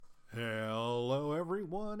Hello,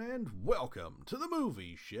 everyone, and welcome to the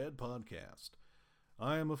Movie Shed Podcast.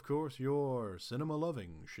 I am, of course, your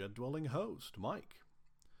cinema-loving, shed-dwelling host, Mike.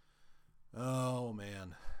 Oh,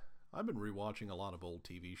 man. I've been rewatching a lot of old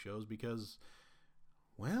TV shows because,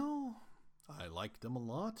 well, I like them a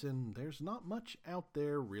lot, and there's not much out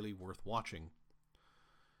there really worth watching.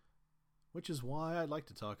 Which is why I'd like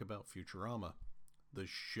to talk about Futurama, the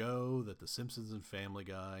show that The Simpsons and Family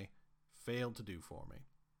Guy failed to do for me.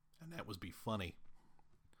 And that was be funny.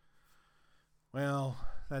 Well,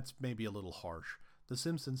 that's maybe a little harsh. The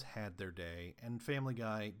Simpsons had their day, and Family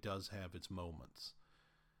Guy does have its moments.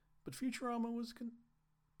 But Futurama was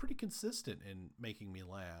pretty consistent in making me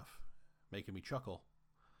laugh, making me chuckle.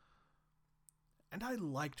 And I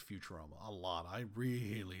liked Futurama a lot. I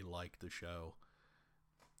really liked the show.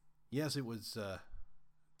 Yes, it was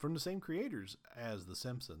from the same creators as The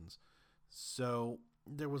Simpsons, so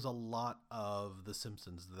there was a lot of The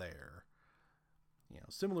Simpsons there. You know,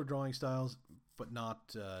 similar drawing styles, but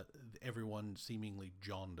not everyone seemingly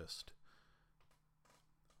jaundiced.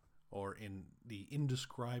 Or in the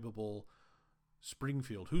indescribable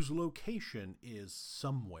Springfield, whose location is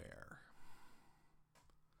somewhere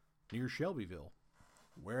near Shelbyville,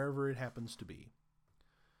 wherever it happens to be.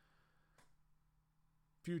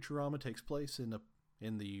 Futurama takes place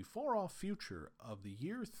in the far-off future of the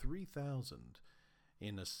year 3000,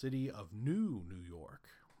 in a city of New York.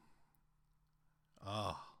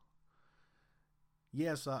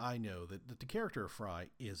 Yes, I know that the character of Fry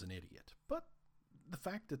is an idiot, but the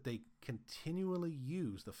fact that they continually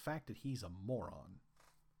use the fact that he's a moron,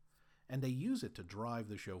 and they use it to drive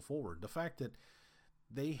the show forward, the fact that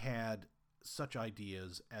they had such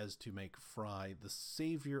ideas as to make Fry the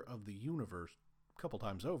savior of the universe a couple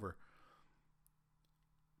times over,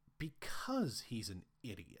 because he's an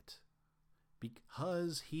idiot.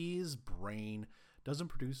 Because his brain doesn't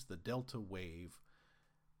produce the delta wave,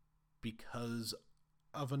 because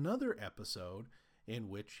of another episode in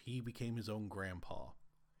which he became his own grandpa.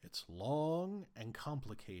 It's long and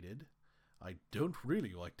complicated. I don't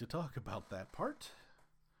really like to talk about that part,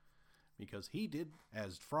 because he did,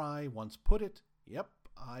 as Fry once put it, yep,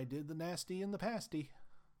 I did the nasty and the pasty.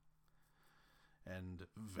 And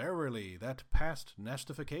verily, that past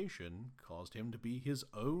nastification caused him to be his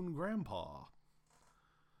own grandpa.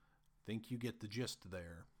 Think you get the gist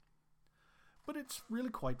there. But it's really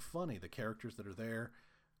quite funny. The characters that are there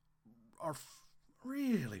are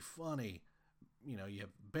really funny. You know, you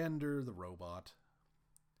have Bender, the robot,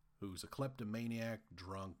 who's a kleptomaniac,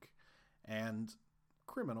 drunk, and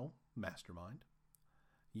criminal mastermind.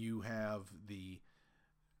 You have the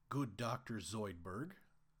good Dr. Zoidberg,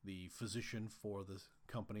 the physician for the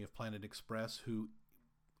company of Planet Express, who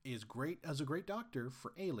is great as a great doctor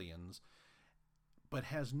for aliens, but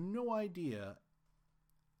has no idea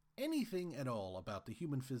anything at all about the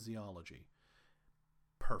human physiology.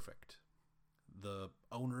 Perfect. The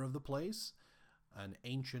owner of the place, an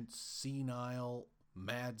ancient, senile,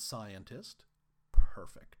 mad scientist.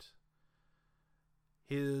 Perfect.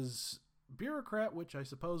 His bureaucrat, which I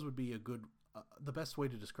suppose would be the best way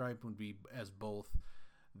to describe him would be as both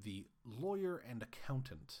the lawyer and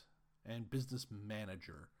accountant and business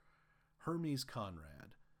manager, Hermes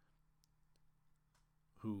Conrad,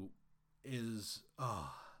 who is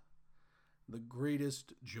the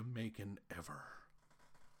greatest Jamaican ever.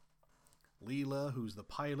 Leela, who's the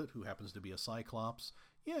pilot, who happens to be a Cyclops.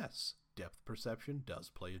 Yes, depth perception does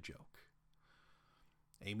play a joke.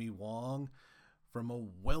 Amy Wong, from a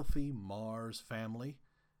wealthy Mars family,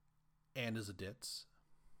 and is a ditz.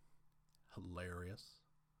 Hilarious.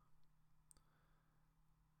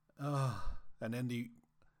 And then the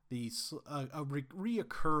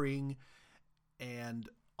reoccurring and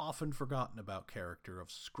often forgotten about character of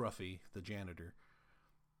Scruffy, the janitor,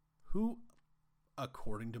 who,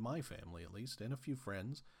 according to my family at least, and a few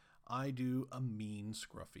friends, I do a mean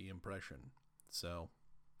Scruffy impression. So,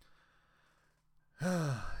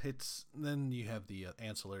 then you have the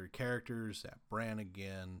ancillary characters, Zap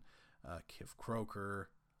Brannigan, Kif Kroker,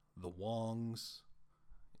 the Wongs.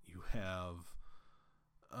 You have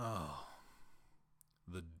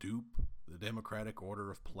the Dupe, the Democratic Order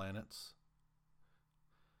of Planets.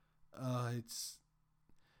 It's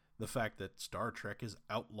the fact that Star Trek is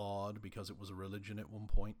outlawed because it was a religion at one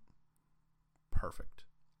point. Perfect.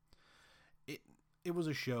 It was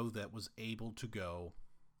a show that was able to go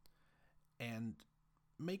and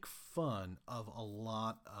make fun of a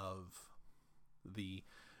lot of the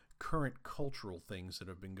current cultural things that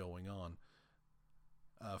have been going on.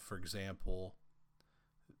 For example,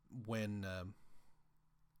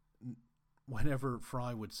 whenever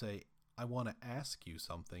Fry would say, I want to ask you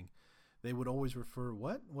something, they would always refer,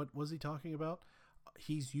 what was he talking about?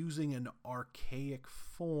 He's using an archaic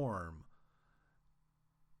form.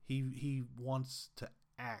 He wants to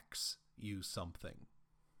axe you something.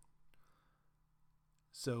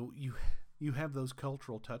 So you have those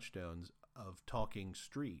cultural touchstones of talking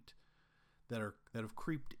street that have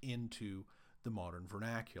creeped into the modern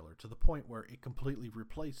vernacular to the point where it completely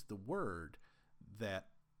replaced the word that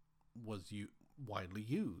was widely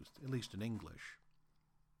used, at least in English.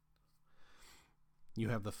 You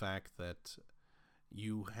have the fact that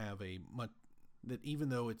you have that even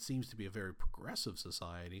though it seems to be a very progressive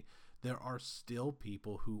society, there are still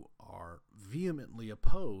people who are vehemently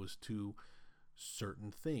opposed to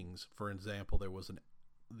certain things. For example, there was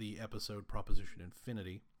the episode Proposition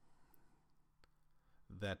Infinity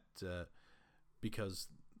that because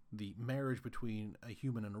the marriage between a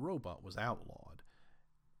human and a robot was outlawed.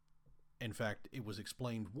 In fact, it was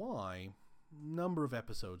explained why a number of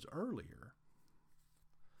episodes earlier.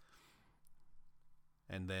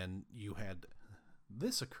 And then you had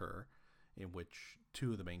this occur in which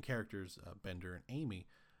two of the main characters, Bender and Amy,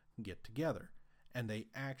 get together. And they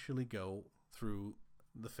actually go through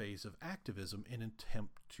the phase of activism in an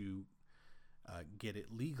attempt to get it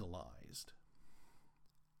legalized.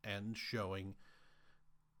 And showing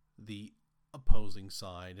the opposing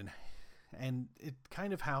side and it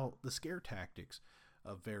kind of how the scare tactics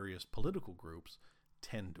of various political groups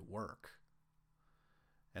tend to work.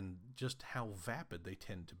 And just how vapid they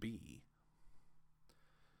tend to be.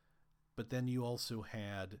 But then you also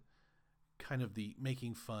had kind of the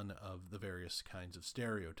making fun of the various kinds of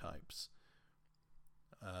stereotypes.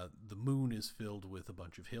 The moon is filled with a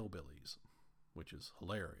bunch of hillbillies, which is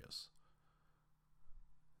hilarious.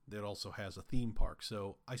 It also has a theme park,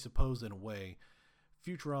 so I suppose in a way,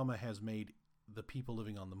 Futurama has made the people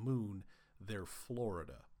living on the moon their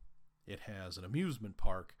Florida. It has an amusement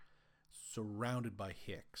park surrounded by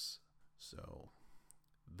hicks. So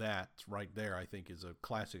that right there, I think, is a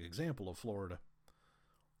classic example of Florida.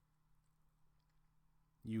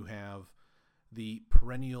 You have the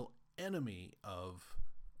perennial enemy of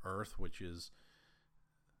Earth, which is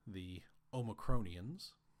the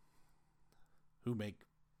Omicronians, who make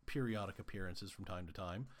periodic appearances from time to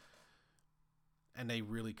time. And they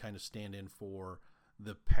really kind of stand in for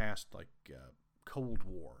the past, Cold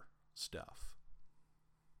War stuff.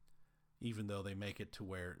 Even though they make it to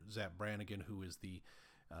where Zapp Brannigan, who is the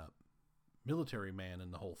military man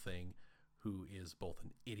in the whole thing, who is both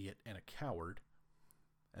an idiot and a coward,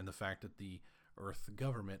 and the fact that the Earth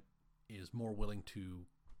government is more willing to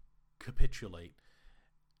capitulate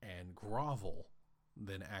and grovel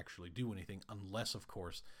than actually do anything, unless, of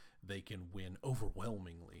course, they can win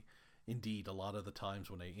overwhelmingly. Indeed, a lot of the times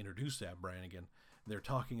when they introduce Zapp Brannigan, they're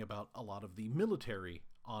talking about a lot of the military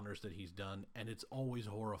honors that he's done, and it's always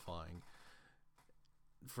horrifying.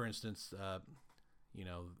 For instance,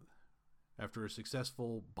 after a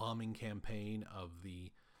successful bombing campaign of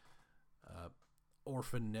the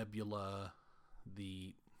Orphan Nebula,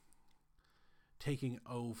 the taking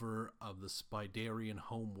over of the Spiderian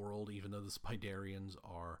homeworld, even though the Spiderians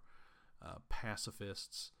are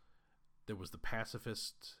pacifists. There was the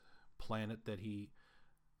pacifist planet that he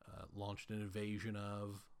launched an invasion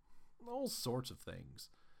of. All sorts of things.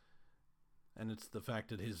 And it's the fact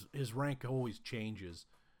that his rank always changes.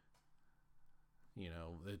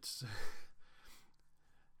 It's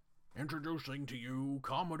introducing to you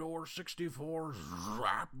Commodore 64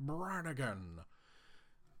 Zapp Brannigan.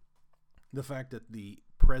 The fact that the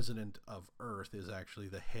president of Earth is actually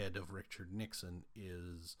the head of Richard Nixon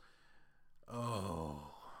is,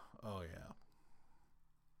 oh yeah.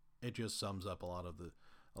 It just sums up a lot of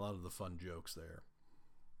the fun jokes there.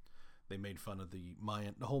 They made fun of the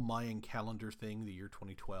whole Mayan calendar thing, the year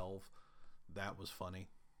 2012. That was funny.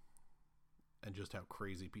 And just how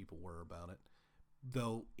crazy people were about it.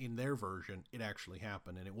 Though, in their version, it actually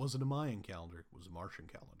happened. And it wasn't a Mayan calendar. It was a Martian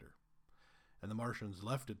calendar. And the Martians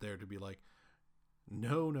left it there to be like,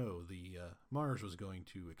 no, the Mars was going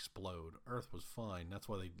to explode. Earth was fine. That's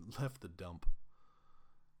why they left the dump.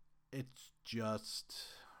 It's just...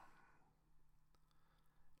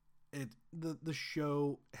 The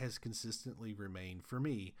show has consistently remained, for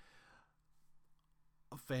me,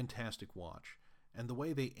 a fantastic watch. And the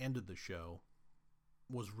way they ended the show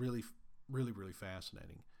was really, really, really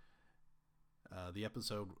fascinating. The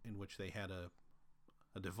episode in which they had a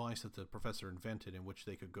device that the professor invented in which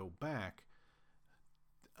they could go back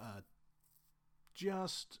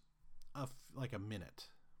just like a minute,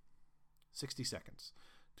 60 seconds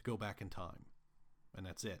to go back in time. And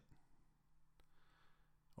that's it.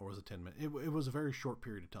 Or was it 10 minutes? It was a very short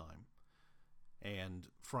period of time. And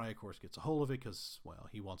Fry, of course, gets a hold of it because, well,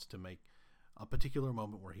 he wants to make a particular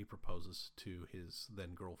moment where he proposes to his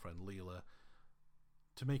then girlfriend Leela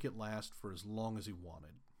to make it last for as long as he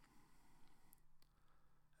wanted.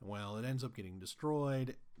 Well, it ends up getting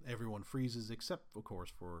destroyed. Everyone freezes except, of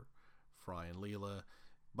course, for Fry and Leela.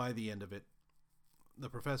 By the end of it, the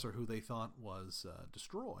professor, who they thought was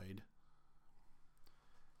destroyed,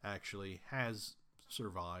 actually has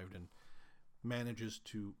survived and manages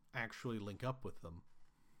to actually link up with them.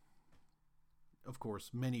 Of course,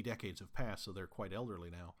 many decades have passed, so they're quite elderly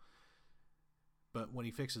now. But when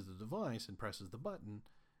he fixes the device and presses the button,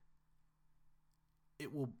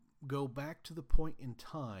 it will go back to the point in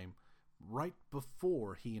time right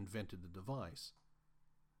before he invented the device.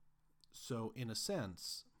 So, in a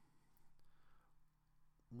sense,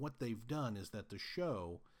 what they've done is that the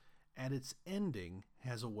show, at its ending,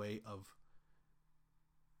 has a way of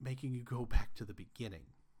making you go back to the beginning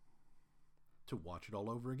to watch it all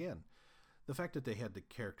over again. The fact that they had the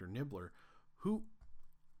character Nibbler, who,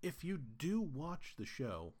 if you do watch the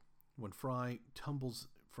show, when Fry tumbles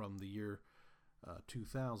from the year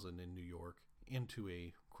 2000 in New York into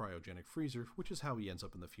a cryogenic freezer, which is how he ends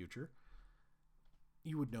up in the future,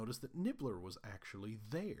 you would notice that Nibbler was actually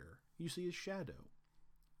there. You see his shadow.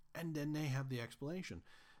 And then they have the explanation.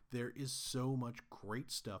 There is so much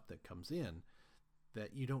great stuff that comes in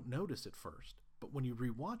that you don't notice at first. But when you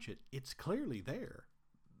rewatch it, it's clearly there.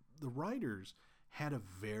 The writers had a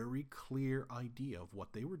very clear idea of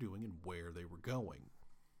what they were doing and where they were going.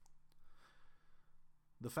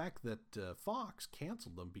 The fact that Fox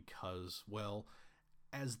canceled them because, well,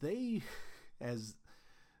 as the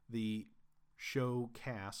show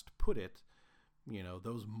cast put it, you know,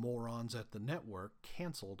 those morons at the network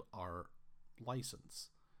canceled our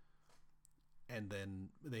license. And then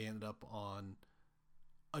they ended up on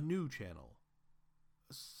a new channel.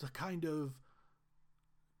 It's a kind of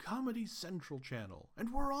Comedy Central channel.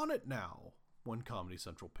 And we're on it now when Comedy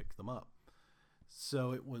Central picked them up.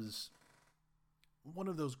 So it was one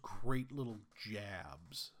of those great little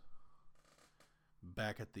jabs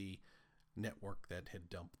back at the network that had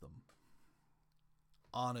dumped them.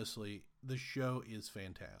 Honestly, the show is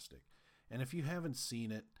fantastic. And if you haven't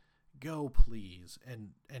seen it, go please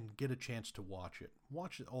and get a chance to watch it.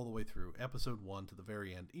 Watch it all the way through, episode 1 to the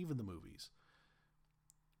very end, even the movies.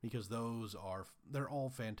 Because they're all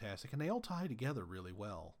fantastic and they all tie together really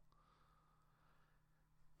well.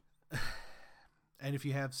 And if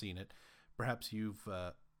you have seen it, perhaps you've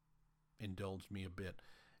indulged me a bit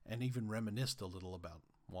and even reminisced a little about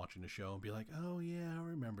watching the show and be like, oh yeah, I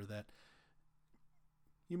remember that.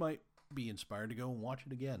 You might be inspired to go and watch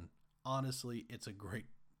it again. Honestly, it's a great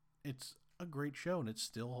show and it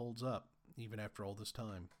still holds up even after all this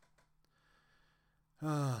time.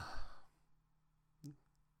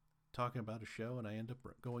 Talking about a show and I end up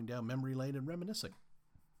going down memory lane and reminiscing.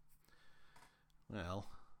 Well,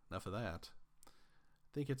 enough of that.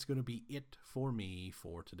 I think it's going to be it for me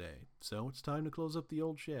for today. So it's time to close up the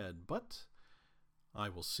old shed, but I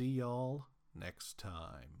will see y'all next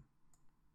time.